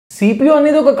CPU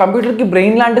అనేది ఒక కంప్యూటర్కి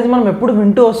brain లాంటిది మనం ఎప్పుడు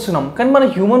వింటూ వస్తున్నాం. కానీ మన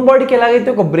హ్యూమన్ బాడీకి ఎలాగైతే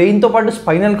ఒక బ్రెయిన్తో పాటు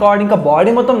స్పైనల్ కార్డ్ ఇంకా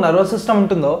బాడీ మొత్తం నర్వస్ సిస్టమ్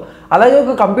ఉంటుందో అలాగే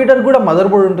ఒక కంప్యూటర్ కూడా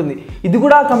మదర్ బోర్డ్ ఉంటుంది. ఇది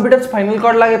కూడా ఆ కంప్యూటర్ స్పైనల్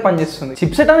కార్డ్ లాగే పనిచేస్తుంది.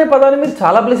 చిప్సెట్ అనే పదాన్ని మీరు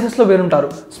చాలా ప్లేసెస్లో వినుంటారు.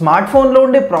 స్మార్ట్ ఫోన్లో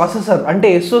ఉండే ప్రాసెసర్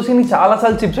అంటే SoCని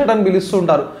చాలాసార్లు చిప్సెట్ అని పిలుస్తూ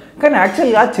ఉంటారు. కానీ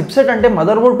యాక్చువల్గా చిప్సెట్ అంటే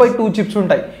మదర్ బోర్డ్ పై 2 చిప్స్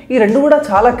ఉంటాయి. ఈ రెండు కూడా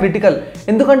చాలా క్రిటికల్.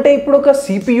 ఎందుకంటే ఇప్పుడు ఒక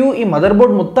CPU ఈ మదర్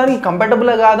బోర్డ్ మొత్తానికి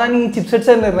కంపాటబుల్ కాదా అని ఈ చిప్సెట్స్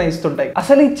అని నిర్ణయిస్తుంటాయి.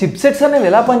 అసలు ఈ చిప్సెట్స్ అనేవి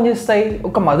ఎలా పనిచేస్తాయి,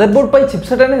 ఒక మదర్ బోర్డ్ పై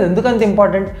చిప్సెట్ అనేది ఎందుకంత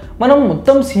ఇంపార్టెంట్, మనం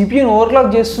మొత్తం CPUని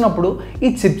ఓవర్క్లాక్ చేస్తున్నప్పుడు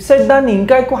ఈ చిప్సెట్ దాన్ని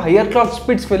ఇంకా ఎక్కువ హయ్యర్ క్లాక్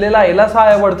స్పీడ్స్ వెళ్ళేలా ఎలా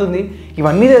సహాయపడుతుంది,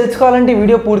 ఇవన్నీ తెలుసుకోవాలంటే ఈ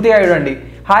వీడియో పూర్తిగా చూడండి.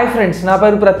 హాయ్ ఫ్రెండ్స్, నా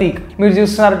పేరు ప్రతీక్, మీరు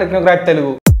చూస్తున్నారు technocrat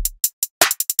Telugu.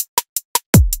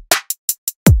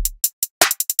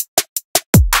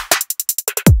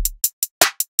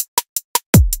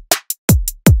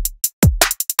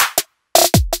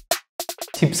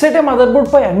 Chipset mother board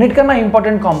పై అన్నిటికన్నా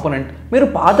ఇంపార్టెంట్ కాంపోనెంట్. మీరు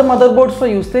పాత మదర్ బోర్డ్స్లో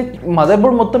చూస్తే మదర్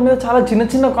బోర్డ్ మొత్తం మీద చాలా చిన్న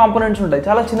చిన్న కాంపోనెంట్స్ ఉంటాయి,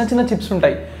 చాలా చిన్న చిన్న చిప్స్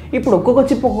ఉంటాయి. ఇప్పుడు ఒక్కొక్క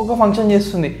చిప్ ఒక్కొక్క ఫంక్షన్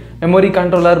చేస్తుంది. Memory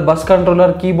controller, bus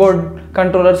controller, keyboard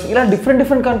controllers, ఇలా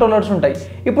డిఫరెంట్ కంట్రోలర్స్ ఉంటాయి.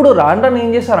 ఇప్పుడు రాను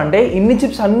ఏం చేశారంటే ఇన్ని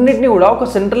చిప్స్ అన్నిటిని కూడా ఒక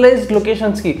సెంట్రలైజ్డ్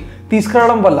లొకేషన్స్కి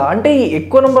తీసుకురావడం వల్ల, అంటే ఈ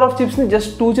ఎక్కువ నెంబర్ ఆఫ్ చిప్స్ని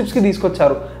జస్ట్ 2 చిప్స్కి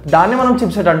తీసుకొచ్చారు. దాన్ని మనం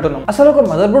చిప్సెట్ అంటున్నాం. అసలు ఒక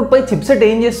మదర్ బోర్డ్ పై చిప్సెట్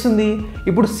ఏం చేస్తుంది?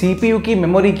 ఇప్పుడు CPUకి,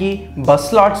 మెమరీకి, బస్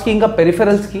స్లాట్స్కి, ఇంకా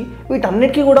పెరిఫెరల్స్కి,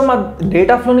 వీటన్నిటికీ కూడా మా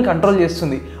డేటా ఫ్లోని కంట్రోల్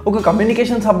చేస్తుంది. ఒక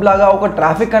కమ్యూనికేషన్స్ హబ్ లాగా, ఒక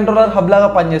ట్రాఫిక్ కంట్రోలర్ హబ్ లాగా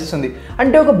పనిచేస్తుంది.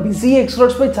 అంటే ఒక బిజీ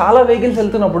ఎక్స్రోడ్స్ పై చాలా వెహికల్స్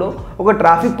వెళ్తున్నప్పుడు ఒక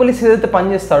ట్రాఫిక్ పోలీస్ ఏదైతే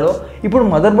పనిచేస్తాడో ఇప్పుడు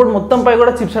మదర్ బోర్డ్ మొత్తం పై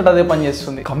కూడా చిప్సెట్ అదే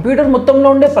పనిచేస్తుంది. కంప్యూటర్ మొత్తంలో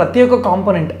ఉండే ప్రతి ఒక్క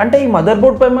కాంపోనెంట్, అంటే ఈ మదర్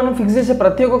బోర్డ్ పై మనం ఫిక్స్ చేసే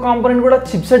ప్రతి ఒక్క కాంపోనెంట్ కూడా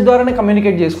చిప్సెట్ ద్వారానే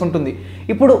కమ్యూనికేట్ చేసుకుంటుంది.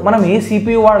 ఇప్పుడు మనం ఏ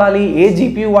CPU వాడాలి, ఏ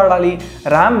GPU వాడాలి,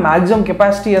 ర్యామ్ మ్యాక్సిమం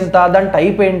కెపాసిటీ ఎంత, దాని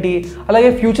టైప్ ఏంటి, అలాగే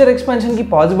ఫ్యూచర్ ఎక్స్పాన్షన్కి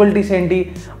పాసిబిలిటీస్ ఏంటి,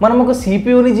 మనం ఒక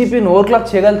CPUని GPUని ఓవర్క్లాక్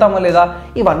చేయగలుగుతామా లేదా,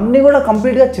 ఇవన్నీ కూడా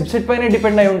కంప్లీట్గా చిప్సెట్ పైనే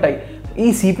డిపెండ్ అయి ఉంటాయి. ఈ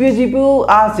CPU, GPU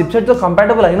ఆ చిప్సెట్తో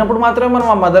కంపాటబుల్ అయినప్పుడు మాత్రమే మనం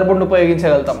ఆ మదర్ బోర్డ్ని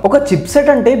ఉపయోగించగలుగుతాం. ఒక చిప్సెట్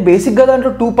అంటే బేసిక్గా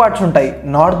దాంట్లో 2 పార్ట్స్ ఉంటాయి,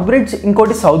 నార్త్ బ్రిడ్జ్,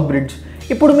 ఇంకోటి సౌత్ బ్రిడ్జ్.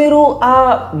 ఇప్పుడు మీరు ఆ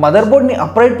మదర్ బోర్డ్ని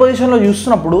అప్రైట్ పొజిషన్లో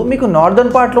చూస్తున్నప్పుడు మీకు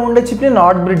నార్దర్న్ పార్ట్లో ఉండే చిప్ని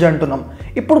నార్త్ బ్రిడ్జ్ అంటున్నాం.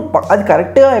 ఇప్పుడు అది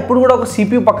కరెక్ట్గా ఎప్పుడు కూడా ఒక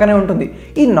CPU పక్కనే ఉంటుంది.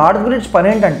 ఈ నార్త్ బ్రిడ్జ్ పని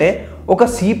ఏంటంటే ఒక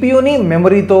CPUని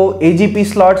మెమరీతో, AGP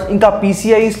స్లాట్స్, ఇంకా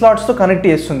PCIe స్లాట్స్తో కనెక్ట్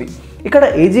చేస్తుంది. ఇక్కడ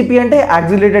AGP అంటే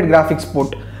యాక్సిలరేటెడ్ గ్రాఫిక్స్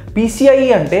పోర్ట్, PCIe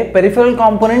అంటే peripheral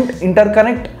component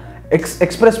interconnect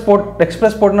express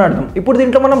port అని అర్థం. ఇప్పుడు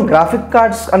దీంట్లో మనం గ్రాఫిక్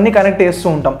కార్డ్స్ అన్ని కనెక్ట్ చేస్తూ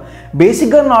ఉంటాం.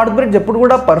 బేసిక్గా నార్త్ బ్రిడ్జ్ ఎప్పుడు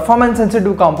కూడా పర్ఫార్మెన్స్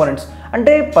సెన్సిటివ్ కాంపోనెంట్స్,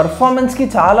 అంటే పర్ఫార్మెన్స్కి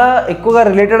చాలా ఎక్కువగా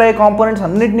రిలేటెడ్ అయ్యే కాంపోనెంట్స్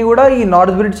అన్నిటిని కూడా ఈ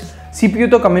నార్త్ బ్రిడ్జ్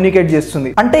CPUతో కమ్యూనికేట్ చేస్తుంది.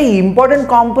 అంటే ఈ ఇంపార్టెంట్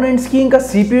కాంపోనెంట్స్కి ఇంకా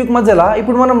CPUకి మధ్యలో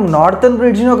ఇప్పుడు మనం నార్థర్న్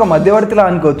బ్రిడ్జ్ని ఒక మధ్యవర్తిలా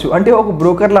అనుకోవచ్చు, అంటే ఒక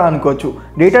బ్రోకర్లా అనుకోవచ్చు.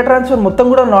 డేటా ట్రాన్స్ఫర్ మొత్తం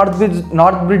కూడా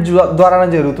నార్త్ బ్రిడ్జ్ ద్వారానే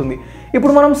జరుగుతుంది.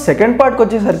 ఇప్పుడు మనం సెకండ్ పార్ట్కి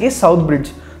వచ్చేసరికి సౌత్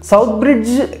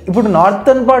బ్రిడ్జ్. ఇప్పుడు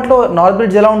నార్థర్న్ పార్ట్లో నార్త్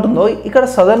బ్రిడ్జ్ ఎలా ఉంటుందో ఇక్కడ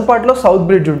సదర్న్ పార్ట్లో సౌత్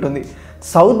బ్రిడ్జ్ ఉంటుంది.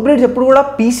 సౌత్ బ్రిడ్జ్ ఎప్పుడు కూడా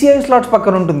PCI స్లాట్స్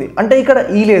పక్కన ఉంటుంది. అంటే ఇక్కడ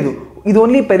లేదు, ఇది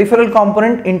ఓన్లీ పెరిఫెరల్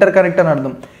కాంపోనెంట్ ఇంటర్కనెక్ట్ అని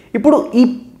అర్థం. ఇప్పుడు ఈ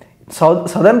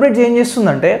సదర్న్ బ్రిడ్జ్ ఏం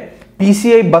చేస్తుందంటే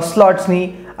PCI bus స్లాట్స్ని,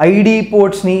 ID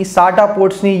పోర్ట్స్ని, SATA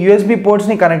పోర్ట్స్ని, USB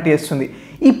పోర్ట్స్ని connect చేస్తుంది.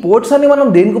 ఈ పోర్ట్స్ అన్ని మనం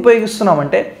దేనికి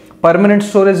ఉపయోగిస్తున్నామంటే పర్మనెంట్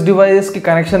స్టోరేజ్ డివైజెస్కి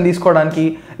కనెక్షన్ తీసుకోవడానికి,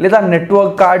 లేదా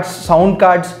నెట్వర్క్ కార్డ్స్, సౌండ్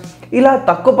కార్డ్స్, ఇలా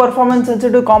తక్కువ పర్ఫార్మెన్స్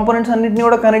సెన్సిటివ్ కాంపోనెంట్స్ అన్నింటినీ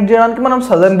కూడా కనెక్ట్ చేయడానికి మనం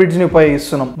సదర్న్ బ్రిడ్జ్ని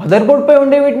ఉపయోగిస్తున్నాం. మదర్ బోర్డ్ పై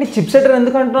ఉండే వీటిని చిప్సెట్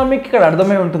ఎందుకు అంటున్నాం మీకు ఇక్కడ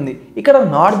అర్థమై ఉంటుంది. ఇక్కడ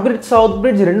నార్త్ బ్రిడ్జ్, సౌత్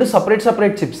బ్రిడ్జ్ రెండు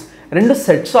సపరేట్ చిప్స్, రెండు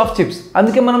సెట్స్ ఆఫ్ చిప్స్,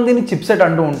 అందుకే మనం దీన్ని చిప్సెట్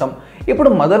అంటూ ఉంటాం. ఇప్పుడు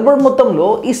మదర్ బోర్డ్ మొత్తంలో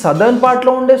ఈ సదర్న్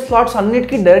పార్ట్లో ఉండే స్లాట్స్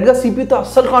అన్నిటికీ డైరెక్ట్గా CPUతో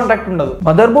అస్సలు కాంటాక్ట్ ఉండదు.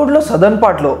 మదర్ బోర్డ్లో సదర్న్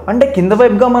పార్ట్లో అంటే కింద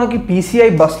వైపుగా మనకి PCI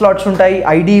బస్ స్లాట్స్ ఉంటాయి,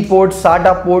 ID ports,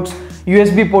 SATA ports,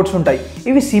 USB ports ఉంటాయి.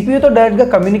 ఇవి CPUతో డైరెక్ట్గా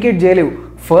కమ్యూనికేట్ చేయలేవు.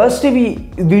 ఫస్ట్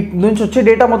వీటి నుంచి వచ్చే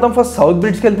డేటా మొత్తం ఫస్ట్ సౌత్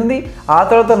బ్రిడ్జ్కి వెళ్తుంది, ఆ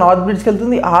తర్వాత నార్త్ బ్రిడ్జ్కి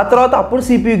వెళ్తుంది, ఆ తర్వాత అప్పుడు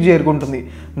CPUకి చేరుకుంటుంది.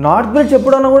 నార్త్ బ్రిడ్జ్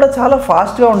ఎప్పుడన్నా కూడా చాలా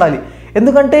ఫాస్ట్గా ఉండాలి,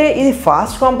 ఎందుకంటే ఇది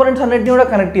ఫాస్ట్ కాంపోనెంట్స్ అన్నిటిని కూడా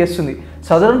కనెక్ట్ చేస్తుంది.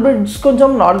 సదర్న్ బ్రిడ్జ్ కొంచెం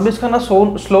నార్త్ బ్రిడ్జ్ కన్నా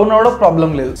స్లో కూడా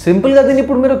ప్రాబ్లం లేదు. సింపుల్గా దీన్ని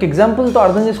ఇప్పుడు మీరు ఒక ఎగ్జాంపుల్తో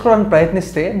అర్థం చేసుకోవడానికి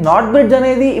ప్రయత్నిస్తే, నార్త్ బ్రిడ్జ్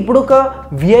అనేది ఇప్పుడు ఒక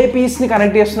VIPస్ని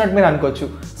కనెక్ట్ చేస్తున్నట్టు మీరు అనుకోవచ్చు.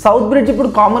 సౌత్ బ్రిడ్జ్ ఇప్పుడు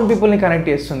కామన్ పీపుల్ని కనెక్ట్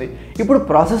చేస్తుంది. ఇప్పుడు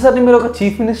ప్రాసెసర్ని మీరు ఒక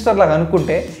చీఫ్ మినిస్టర్ లాగా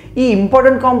అనుకుంటే ఈ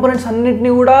ఇంపార్టెంట్ కాంపోనెంట్స్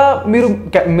అన్నింటినీ కూడా మీరు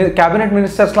క్యాబినెట్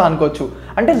మినిస్టర్స్లా అనుకోవచ్చు.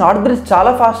 అంటే నార్త్ బ్రిడ్జ్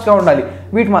చాలా ఫాస్ట్గా ఉండాలి,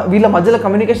 వీళ్ళ మధ్యలో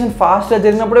కమ్యూనికేషన్ ఫాస్ట్గా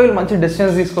జరిగినప్పుడే వీళ్ళు మంచి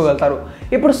డెసిషన్స్ తీసుకోగలుగుతారు.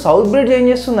 ఇప్పుడు సౌత్ బ్రిడ్జ్ ఏం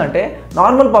చేస్తుందంటే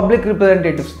నార్మల్ పబ్లిక్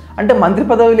రిప్రజెంటేటివ్స్, అంటే మంత్రి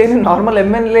పదవి లేని నార్మల్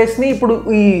ఎమ్మెల్యేస్ని ఇప్పుడు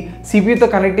ఈ సిపియూతో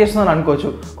కనెక్ట్ చేస్తుందని అనుకోవచ్చు.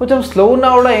 కొంచెం స్లో ఉన్నా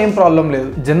కూడా ఏం ప్రాబ్లం లేదు.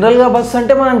 జనరల్గా బస్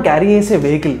అంటే మనం క్యారీ చేసే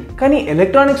వెహికల్, కానీ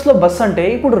ఎలక్ట్రానిక్స్లో బస్ అంటే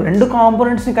ఇప్పుడు 2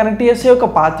 కాంపోనెంట్స్ని కనెక్ట్ చేసే ఒక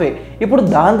పాత్వే. ఇప్పుడు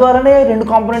దాని ద్వారానే 2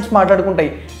 కాంపోనెంట్స్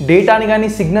మాట్లాడుకుంటాయి. డేటాని కానీ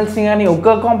సిగ్నల్స్ని కానీ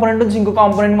ఒక కాంపోనెంట్ నుంచి ఇంకో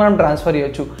కాంపోనెంట్ మనం ట్రాన్స్ఫర్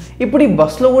చేయొచ్చు. ఇప్పుడు ఈ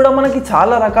బస్లో కూడా మనకి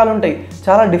చాలా రకాలు ఉంటాయి.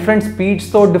 చాలా డిఫరెంట్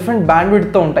స్పీడ్స్తో, డిఫరెంట్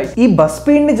బ్యాండ్విడ్త్తో ఉంటాయి. ఈ బస్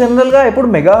స్పీడ్ని జనరల్గా ఇప్పుడు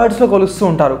మెగాహర్ట్స్లో కొలుస్తూ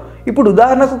ఉంటారు. ఇప్పుడు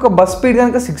ఉదాహరణకు ఒక బస్ స్పీడ్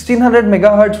కనుక 1600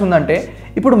 మెగాహర్ట్స్ ఉందంటే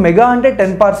ఇప్పుడు మెగా అంటే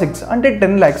 10⁶ అంటే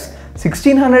 10 lakhs.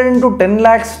 1600 into 10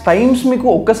 lakhs టైమ్స్ మీకు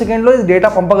ఒక్క సెకండ్లో ఇది డేటా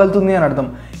పంపగలుగుతుంది అని అర్థం.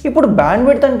 ఇప్పుడు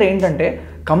బ్యాండ్విడ్త్ అంటే ఏంటంటే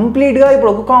కంప్లీట్గా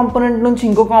ఇప్పుడు ఒక కాంపోనెంట్ నుంచి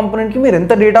ఇంకో కాంపోనెంట్కి మీరు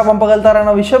ఎంత డేటా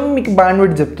పంపగలుగుతారన్న విషయం మీకు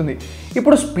బ్యాండ్విడ్త్ చెప్తుంది.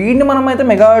 ఇప్పుడు స్పీడ్ని మనం అయితే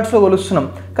మెగాహర్ట్స్లో కొలుస్తున్నాం,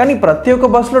 కానీ ప్రతి ఒక్క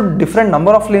బస్సులో డిఫరెంట్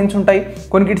నెంబర్ ఆఫ్ లేన్స్ ఉంటాయి.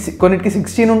 కొన్నిటికి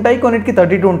 16 ఉంటాయి, కొన్నిటికి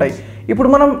 32 ఉంటాయి. ఇప్పుడు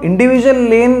మనం ఇండివిజువల్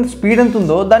లేన్ స్పీడ్ ఎంత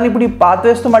ఉందో దాన్ని ఇప్పుడు ఈ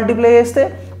పాత్వేస్తో మల్టిప్లై చేస్తే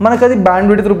మనకు అది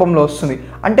బ్యాండ్విడ్త్ రూపంలో వస్తుంది.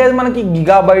 అంటే అది మనకి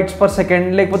GBps/s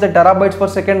లేకపోతే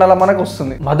TBps/s అలా మనకు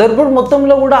వస్తుంది. మదర్బోర్డ్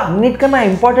మొత్తంలో కూడా అన్నిటికన్నా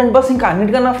ఇంపార్టెంట్ బస్, ఇంకా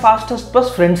అన్నిటికన్నా fastest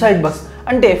bus front side bus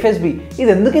అంటే FSB. ఇది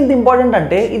ఎందుకు ఇంత ఇంపార్టెంట్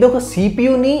అంటే ఇది ఒక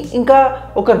CPUని ఇంకా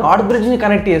ఒక నార్త్ బ్రిడ్జ్ని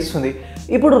కనెక్ట్ చేస్తుంది.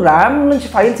 ఇప్పుడు ర్యామ్ నుంచి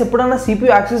ఫైల్స్ ఎప్పుడైనా CPU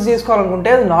యాక్సెస్ చేసుకోవాలనుకుంటే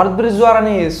అది నార్త్ బ్రిడ్జ్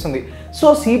ద్వారానే చేస్తుంది. సో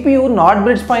CPU నార్త్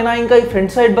బ్రిడ్జ్ పైన ఇంకా ఈ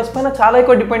ఫ్రంట్ సైడ్ బస్ పైన చాలా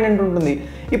ఎక్కువ డిపెండెంట్ ఉంటుంది.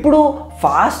 ఇప్పుడు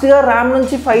ఫాస్ట్గా ర్యామ్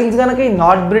నుంచి ఫైల్స్ కనుక ఈ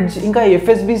నార్త్ బ్రిడ్జ్ ఇంకా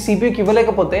FSB CPUకి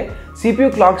ఇవ్వలేకపోతే CPU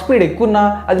క్లాక్ స్పీడ్ ఎక్కువన్నా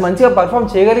అది మంచిగా పర్ఫామ్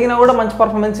చేయగలిగినా కూడా మంచి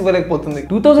పర్ఫార్మెన్స్ ఇవ్వలేకపోతుంది.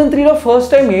 2003లో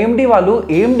ఫస్ట్ టైం AMD వాళ్ళు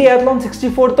AMD Athlon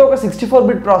 64తో ఒక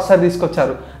 64-bit ప్రాసెసర్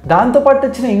తీసుకొచ్చారు. దాంతోపాటు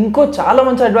వచ్చిన ఇంకో చాలా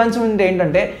మంచి అడ్వాన్స్మెంట్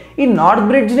ఏంటంటే ఈ నార్త్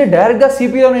బ్రిడ్జ్ని డైరెక్ట్గా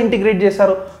CPUలోనే ఇంటిగ్రేట్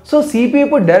చేశారు. సో CPU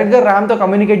ఇప్పుడు డైరెక్ట్గా ర్యామ్తో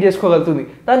కమ్యూనికేట్ చేసుకోగలుగుతుంది.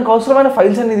 దానికి అవసరమైన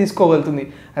ఫైల్స్ అన్ని తీసుకోగలుగుతుంది.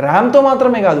 ర్యామ్తో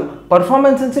మాత్రమే కాదు,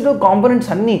 పర్ఫార్మెన్స్ సెన్సిటివ్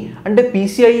కాంపోనెంట్స్ అన్నీ అంటే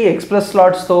PCIe Express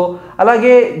స్లాట్స్తో,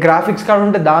 అలాగే గ్రాఫిక్స్ కార్డ్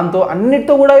ఉంటే దాంతో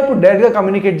అన్నిటితో కూడా ఇప్పుడు డైరెక్ట్గా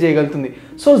కమ్యూనికేట్ చేయగలుగుతుంది.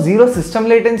 సో 0 సిస్టమ్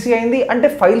లేటెన్సీ అయింది, అంటే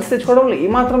ఫైల్స్ తెచ్చుకోవడంలో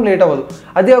ఏమాత్రం లేట్ అవ్వదు.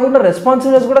 అది కాకుండా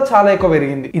రెస్పాన్సివ్నెస్ కూడా చాలా ఎక్కువ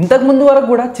పెరిగింది. ఇంతకు ముందు వరకు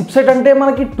కూడా చిప్సెట్ అంటే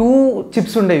మనకి 2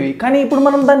 చిప్స్ ఉండేవి, కానీ ఇప్పుడు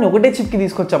మనం దాన్ని ఒకటే చిప్కి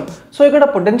తీసుకొచ్చాం. సో ఇక్కడ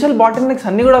పొటెన్షియల్ బాటిల్నెక్స్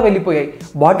అన్నీ కూడా వెళ్ళిపోయాయి.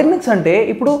 బాటిల్నెక్స్ అంటే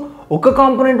ఇప్పుడు ఒక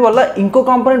కాంపోనెంట్ వల్ల ఇంకో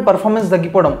కాంపోనెంట్ పర్ఫార్మెన్స్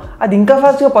తగ్గిపోవడం, అది ఇంకా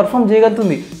ఫాస్ట్గా పర్ఫామ్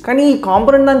చేయగలుగుతుంది, కానీ ఈ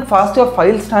కాంపోనెంట్ దానికి ఫాస్ట్గా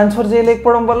ఫైల్స్ ట్రాన్స్ఫర్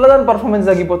చేయలేకపోవడం వల్ల దాని పర్ఫార్మెన్స్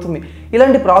తగ్గిపోతుంది.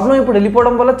 ఇలాంటి ప్రాబ్లం ఇప్పుడు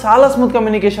వెళ్ళిపోవడం వల్ల చాలా స్మూత్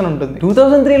కమ్యూనికేషన్ ఉంటుంది.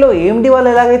 2003లో AMD వాళ్ళు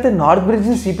ఎలాగైతే నార్త్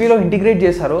బ్రిడ్జ్ని CPUలో ఇంటిగ్రేట్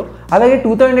చేశారో, అలాగే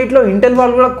 2008లో ఇంటెల్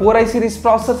వాళ్ళు కూడా కోర్ i సిరీస్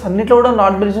ప్రాసెసర్స్ అన్నిట్లో కూడా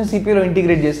నార్త్ బ్రిడ్జ్ని CPUలో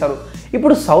ఇంటిగ్రేట్ చేశారు.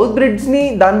 ఇప్పుడు సౌత్ బ్రిడ్జ్ని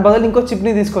దాని బదులు ఇంకో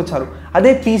చిప్ని తీసుకొచ్చారు,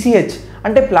 అదే PCH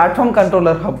అంటే ప్లాట్ఫామ్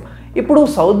కంట్రోలర్ హబ్. ఇప్పుడు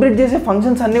సౌత్ బ్రిడ్జ్ చేసే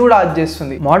ఫంక్షన్స్ అన్ని కూడా యాడ్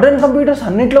చేస్తుంది. మోడర్న్ కంప్యూటర్స్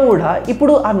అన్నిట్లో కూడా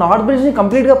ఇప్పుడు ఆ నార్త్ బ్రిడ్జ్ని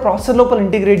కంప్లీట్గా ప్రాసెసర్ లోపల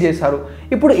ఇంటిగ్రేట్ చేశారు.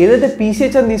 ఇప్పుడు ఏదైతే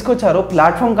PCH అని తీసుకొచ్చారో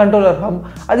ప్లాట్ఫామ్ కంట్రోలర్ హబ్,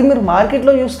 అది మీరు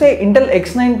మార్కెట్లో చూస్తే ఇంటెల్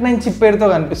X99 చిప్ పేరుతో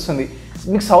కనిపిస్తుంది.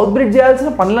 మీకు సౌత్ బ్రిడ్జ్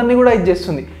చేయాల్సిన పనులన్నీ కూడా ఇది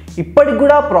చేస్తుంది. ఇప్పటికి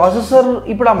కూడా ప్రాసెసర్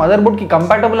ఇప్పుడు ఆ మదర్బోర్డ్కి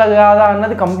కంపాటబుల్ కాదా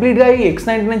అన్నది కంప్లీట్గా ఈ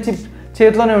X99 చిప్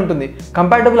చేతిలోనే ఉంటుంది.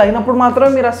 కంపాటబుల్ అయినప్పుడు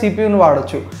మాత్రమే మీరు ఆ CPUని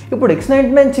వాడచ్చు. ఇప్పుడు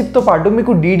X99 చిప్తో పాటు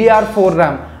మీకు DDR4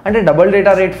 ర్యామ్ అంటే డబుల్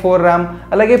డేటా రేట్ 4 ర్యామ్,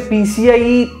 అలాగే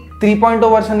PCIe 3.0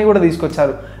 వర్షన్ని కూడా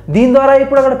తీసుకొచ్చారు. దీని ద్వారా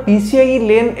ఇప్పుడు అక్కడ PCIe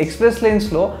లేన్ ఎక్స్ప్రెస్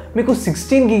లేన్స్లో మీకు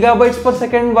 16 GB/s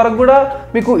వరకు కూడా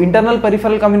మీకు ఇంటర్నల్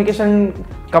పెరిఫరల్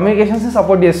కమ్యూనికేషన్స్ని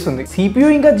సపోర్ట్ చేస్తుంది. CPU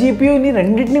ఇంకా GPUని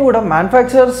రెండింటిని కూడా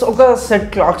మ్యానుఫ్యాక్చరర్స్ ఒక సెట్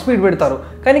క్లాక్ స్పీడ్ పెడతారు,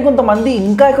 కానీ కొంతమంది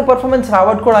ఇంకా ఎక్కువ పర్ఫార్మెన్స్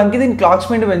రాబట్టుకోవడానికి దీని క్లాక్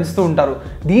స్పీడ్ పెంచుతూ ఉంటారు.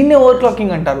 దీన్నే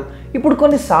ఓవర్క్లాకింగ్ అంటారు. ఇప్పుడు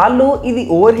కొన్నిసార్లు ఇది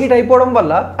ఓవర్ హీట్ అయిపోవడం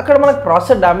వల్ల అక్కడ మనకు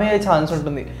ప్రాసెసర్ డ్యామేజ్ అయ్యే ఛాన్స్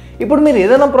ఉంటుంది. ఇప్పుడు మీరు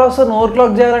ఏదైనా ప్రాసెసర్ని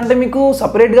ఓవర్క్లాక్ చేయాలంటే మీకు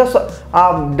సపరేట్గా ఆ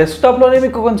డెస్క్టాప్లోనే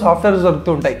మీకు కొన్ని సాఫ్ట్వేర్స్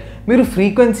దొరుకుతూ ఉంటాయి. మీరు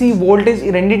ఫ్రీక్వెన్సీ, వోల్టేజ్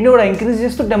ఈ రెండింటిని కూడా ఇంక్రీజ్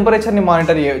చేస్తూ టెంపరేచర్ని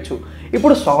మానిటర్ చేయొచ్చు.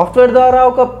 ఇప్పుడు సాఫ్ట్వేర్ ద్వారా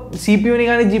ఒక CPUని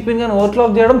కానీ GPUని కానీ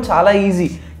ఓవర్క్లాక్ చేయడం చాలా ఈజీ,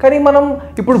 కానీ మనం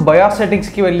ఇప్పుడు బయాస్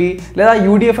సెట్టింగ్స్కి వెళ్ళి లేదా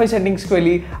UDFI సెట్టింగ్స్కి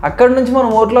వెళ్ళి అక్కడ నుంచి మనం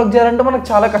ఓవర్క్లాక్ చేయాలంటే మనకు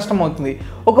చాలా కష్టం అవుతుంది.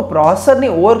 ఒక ప్రాసెసర్ని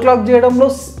ఓవర్క్లాక్ చేయడంలో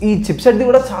ఈ చిప్సెట్ది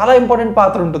కూడా చాలా ఇంపార్టెంట్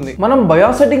పాత్ర ఉంటుంది. మనం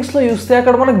బయాస్ సెట్టింగ్స్లో చూస్తే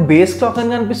అక్కడ మనకు బేస్ క్లాక్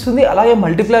అని కనిపిస్తుంది, అలాగే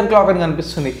మల్టిప్లయర్ క్లాక్ అని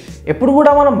కనిపిస్తుంది. ఎప్పుడు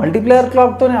కూడా మనం మల్టిప్లయర్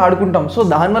క్లాక్తోనే ఆడుకుంటాం, సో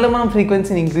దానివల్ల మనం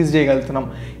ఫ్రీక్వెన్సీని ఇంక్రీజ్ చేయగలుగుతున్నాం.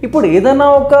 ఇప్పుడు ఏదైనా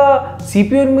ఒక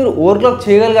CPUని మీరు ఓవర్క్లాక్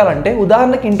చేయగలగాలంటే,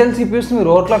 ఉదాహరణకి ఇంటెల్ CPUస్ని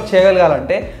మీరు ఓవర్క్లాక్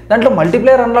చేయగలగాలంటే దాంట్లో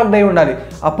మల్టిప్లయర్ అన్లాక్డ్ అయి ఉండాలి.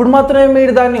 అప్పుడు మాత్రమే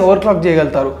మీరు దాన్ని ఓవర్క్లాక్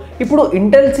చేయగలుగుతారు. ఇప్పుడు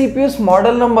ఇంటెల్ CPUస్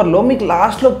మోడల్ నెంబర్లో మీకు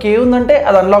లాస్ట్లో K ఉందంటే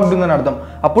అది అన్లాక్డ్ ఉందని అర్థం.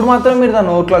 అప్పుడు మాత్రమే మీరు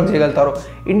దాన్ని ఓవర్క్లాక్ చేయగలుగుతారు.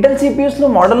 ఇంటెల్ CPUస్లో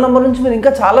మోడల్ నెంబర్ నుంచి మీరు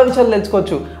ఇంకా చాలా విషయాలు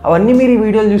తెలుసుకోవచ్చు. అవన్నీ మీరు ఈ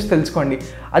వీడియోలు చూసి తెలుసుకోండి.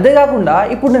 అదే కాకుండా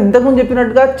ఇప్పుడు నేను ఇంతకుముందు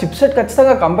చెప్పినట్టుగా చిప్సెట్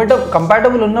ఖచ్చితంగా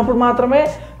కంపాటబుల్ ఉన్నప్పుడు మాత్రమే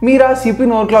మీరు ఆ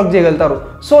CPUని ఓవర్క్లాక్ చేయగలుగుతారు.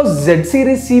 So Z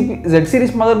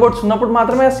series mother boards ఉన్నప్పుడు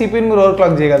మాత్రమే ఆ CPUని మీరు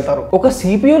ఓవర్క్లాక్ చేయగలుగుతారు. ఒక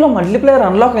CPUలో మల్టిప్లయర్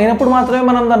అన్లాక్ అయినప్పుడు మాత్రమే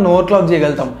మనం దాన్ని ఓవర్క్లాక్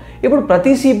చేయగలుగుతాం. ఇప్పుడు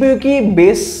ప్రతి సిపియూకి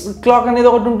బేస్ క్లాక్ అనేది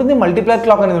ఒకటి ఉంటుంది, మల్టీప్లైర్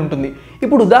క్లాక్ అనేది ఉంటుంది.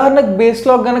 ఇప్పుడు ఉదాహరణకు బేస్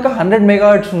క్లాక్ కనుక 100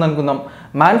 MHz ఉందనుకుందాం.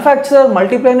 మ్యానుఫ్యాక్చరర్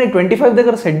మల్టీప్లైర్ని 25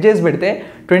 దగ్గర సెట్ చేసి పెడితే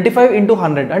 25 ×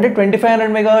 100 అంటే 2500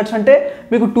 MHz అంటే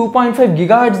మీకు 2.5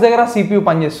 GHz దగ్గర CPU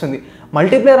పనిచేస్తుంది.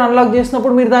 మల్టీప్లేయర్ అన్లాక్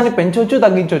చేసినప్పుడు మీరు దాన్ని పెంచవచ్చు,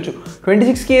 తగ్గించవచ్చు.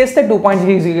 26కి వేస్తే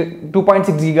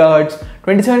 2.6 GHz,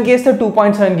 27కి వేస్తే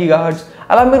 2.7 GHz.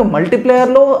 అలా మీరు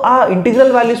మల్టీప్లేయర్లో ఆ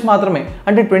ఇంటిగ్రల్ వాల్యూస్ మాత్రమే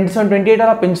అంటే 27, 28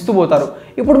 అలా పెంచుతూ పోతారు.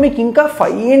 ఇప్పుడు మీకు ఇంకా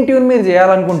ఫైన్ ట్యూన్ మీరు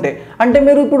చేయాలనుకుంటే అంటే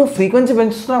మీరు ఇప్పుడు ఫ్రీక్వెన్సీ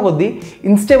పెంచుతున్న కొద్దీ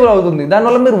ఇన్స్టేబుల్ అవుతుంది,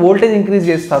 దానివల్ల మీరు వోల్టేజ్ ఇంక్రీజ్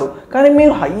చేస్తారు. కానీ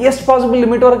మీరు హైయెస్ట్ పాసిబుల్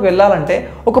లిమిట్ వరకు వెళ్ళాలంటే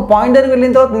ఒక పాయింట్ దగ్గరికి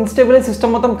వెళ్ళిన తర్వాత ఇన్స్టేబుల్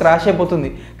సిస్టమ్ మొత్తం క్రాష్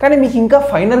అయిపోతుంది. కానీ మీకు ఇంకా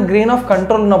ఫైనర్ గ్రెయిన్ ఆఫ్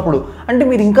కంట్రోల్ ఉన్నప్పుడు అంటే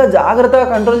మీరు ఇంకా జాగ్రత్తగా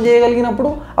కంట్రోల్ చేయగలిగినప్పుడు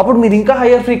అప్పుడు మీరు ఇంకా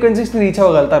హయ్యర్ ఫ్రీక్వెన్సీస్ని రీచ్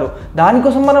అవ్వగలుగుతారు.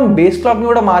 దానికోసం మనం బేస్ క్లాక్ని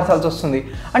కూడా మార్చాల్సి వస్తుంది.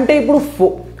 అంటే ఇప్పుడు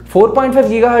 4.5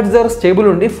 GHz దగ్గర స్టేబుల్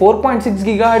ఉండి 4.6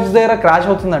 GHz దగ్గర క్రాష్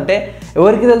అవుతుందంటే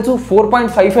ఎవరికి తెలుసు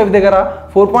 4.55 దగ్గర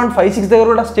 4.56 దగ్గర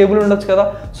కూడా స్టేబుల్ ఉండొచ్చు కదా.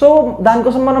 సో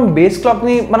దానికోసం మనం బేస్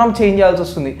క్లాక్ని మనం చేంజ్ చేయాల్సి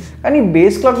వస్తుంది. కానీ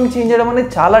బేస్ క్లాక్ని చేంజ్ చేయడం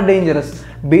అనేది చాలా డేంజరస్.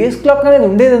 బేస్ క్లాక్ అనేది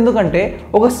ఉండేది ఎందుకంటే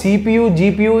ఒక CPU,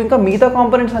 GPU ఇంకా మిగతా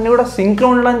కాంపోనెంట్స్ అన్నీ కూడా సింక్లో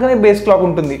ఉండడానికనే బేస్ క్లాక్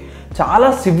ఉంటుంది. చాలా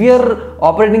సివియర్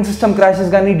ఆపరేటింగ్ సిస్టమ్ క్రాషెస్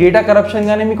కానీ డేటా కరప్షన్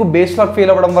కానీ మీకు బేస్ క్లాక్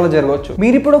ఫెయిల్ అవ్వడం వల్ల జరగవచ్చు.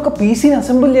 మీరు ఇప్పుడు ఒక పీసీని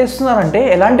అసెంబుల్ చేస్తున్నారంటే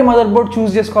ఎలాంటి మదర్ బోర్డ్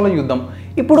చూస్ చేసుకోవాలో చూద్దాం.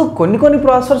 ఇప్పుడు కొన్ని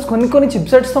ప్రాసెసర్స్ కొన్ని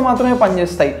చిప్సెట్స్తో మాత్రమే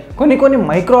పనిచేస్తాయి, కొన్ని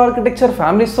మైక్రో ఆర్కిటెక్చర్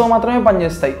ఫ్యామిలీస్తో మాత్రమే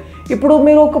పనిచేస్తాయి. ఇప్పుడు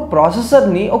మీరు ఒక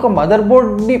ప్రాసెసర్ని ఒక మదర్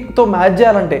బోర్డ్తో మ్యాచ్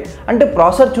చేయాలంటే అంటే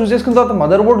ప్రాసెసర్ చూస్ చేసుకున్న తర్వాత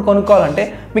మదర్ బోర్డ్ కొనుక్కోవాలంటే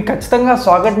మీకు ఖచ్చితంగా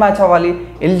సాకెట్ మ్యాచ్ అవ్వాలి.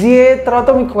 LGA తర్వాత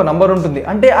మీకు ఒక నెంబర్ ఉంటుంది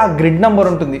అంటే ఆ గ్రిడ్ నెంబర్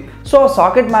ఉంటుంది. సో ఆ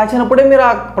సాకెట్ మ్యాచ్ అయినప్పుడే మీరు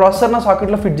ఆ ప్రాసెసర్ని ఆ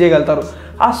సాకెట్లో ఫిట్ చేయగలుగుతారు.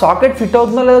 ఆ సాకెట్ ఫిట్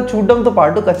అవుతుందో లేదో చూడడంతో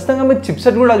పాటు ఖచ్చితంగా మీరు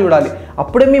చిప్సెట్ కూడా చూడాలి.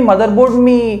 అప్పుడే మీ మదర్ బోర్డ్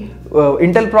మీ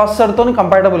ఇంటెల్ ప్రాసెసర్తో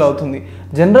కంపాటబుల్ అవుతుంది.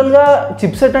 జనరల్గా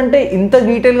చిప్సెట్ అంటే ఇంత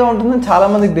డీటెయిల్గా ఉంటుందని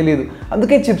చాలామందికి తెలియదు.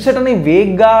 అందుకే చిప్సెట్ అని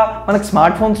వేగ్గా మనకి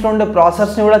స్మార్ట్ ఫోన్స్లో ఉండే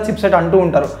ప్రాసెసర్స్ని కూడా చిప్సెట్ అంటూ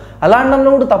ఉంటారు. అలా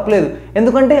అనడంలో కూడా తప్పలేదు,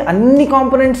 ఎందుకంటే అన్ని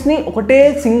కాంపోనెంట్స్ని ఒకటే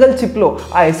సింగిల్ చిప్లో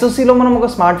ఆ SoCలో మనం ఒక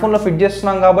స్మార్ట్ ఫోన్లో ఫిట్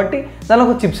చేస్తున్నాం కాబట్టి దాన్ని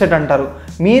ఒక చిప్సెట్ అంటారు.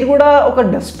 మీరు కూడా ఒక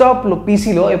డెస్క్టాప్లో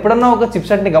పీసీలో ఎప్పుడన్నా ఒక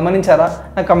చిప్సెట్ని గమనించారా?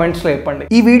 నా కమెంట్స్లో చెప్పండి.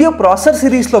 ఈ వీడియో ప్రాసెసర్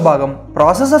సిరీస్లో భాగం.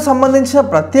 ప్రాసెసర్ సంబంధించిన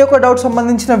ప్రతి ఒక్క డౌట్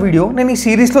సంబంధించిన వీడియో నేను ఈ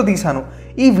సిరీస్లో తీశాను.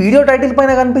 ఈ వీడియో టైటిల్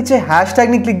పైన కనిపించే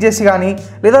 #ట్యాగ్ని క్లిక్ చేసి కానీ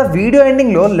లేదా వీడియో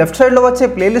ఎండింగ్లో లెఫ్ట్ సైడ్లో వచ్చే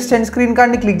ప్లేలిస్ట్ అండ్ స్క్రీన్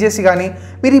కార్డ్ని క్లిక్ చేసి కానీ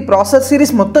మీరు ఈ ప్రాసెసర్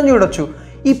సిరీస్ మొత్తం చూడొచ్చు.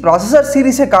 ఈ ప్రాసెసర్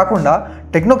సిరీసే కాకుండా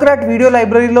టెక్నోక్రాట్ వీడియో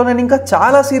లైబ్రరీలో నేను ఇంకా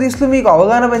చాలా సిరీస్లు మీకు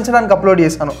అవగాహన పెంచడానికి అప్లోడ్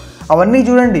చేశాను. అవన్నీ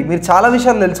చూడండి, మీరు చాలా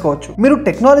విషయాలు తెలుసుకోవచ్చు. మీరు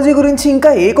టెక్నాలజీ గురించి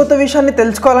ఇంకా ఏ కొత్త విషయాన్ని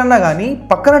తెలుసుకోవాలన్నా కానీ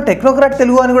పక్కన టెక్నోక్రాట్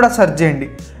తెలుగు అని కూడా సెర్చ్ చేయండి.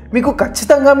 మీకు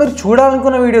ఖచ్చితంగా మీరు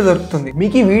చూడాలనుకున్న వీడియో దొరుకుతుంది.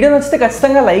 మీకు ఈ వీడియో నచ్చితే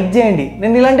ఖచ్చితంగా లైక్ చేయండి.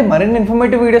 నేను ఇలాంటి మరిన్ని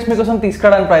ఇన్ఫర్మేటివ్ వీడియోస్ మీకోసం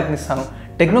తీసుకురావడానికి ప్రయత్నిస్తాను.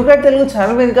 టెక్నోక్రాట్ తెలుగు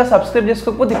ఛానల్ మీద ఇంకా సబ్స్క్రైబ్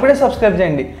చేసుకోకపోతే ఇప్పుడే సబ్స్క్రైబ్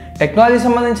చేయండి. టెక్నాలజీ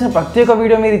సంబంధించిన ప్రతి ఒక్క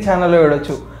వీడియో మీరు ఈ ఛానల్లో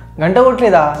చూడొచ్చు. గంట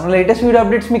కొట్టలేదా? నా లేటెస్ట్ వీడియో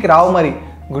అప్డేట్స్ మీకు రావు. మరి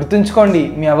గుర్తుంచుకోండి,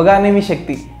 మీ అవగాహనే మీ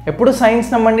శక్తి. ఎప్పుడు సైన్స్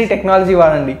నమ్మండి, టెక్నాలజీ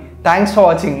వాడండి. Thanks for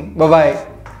watching. బాయ్.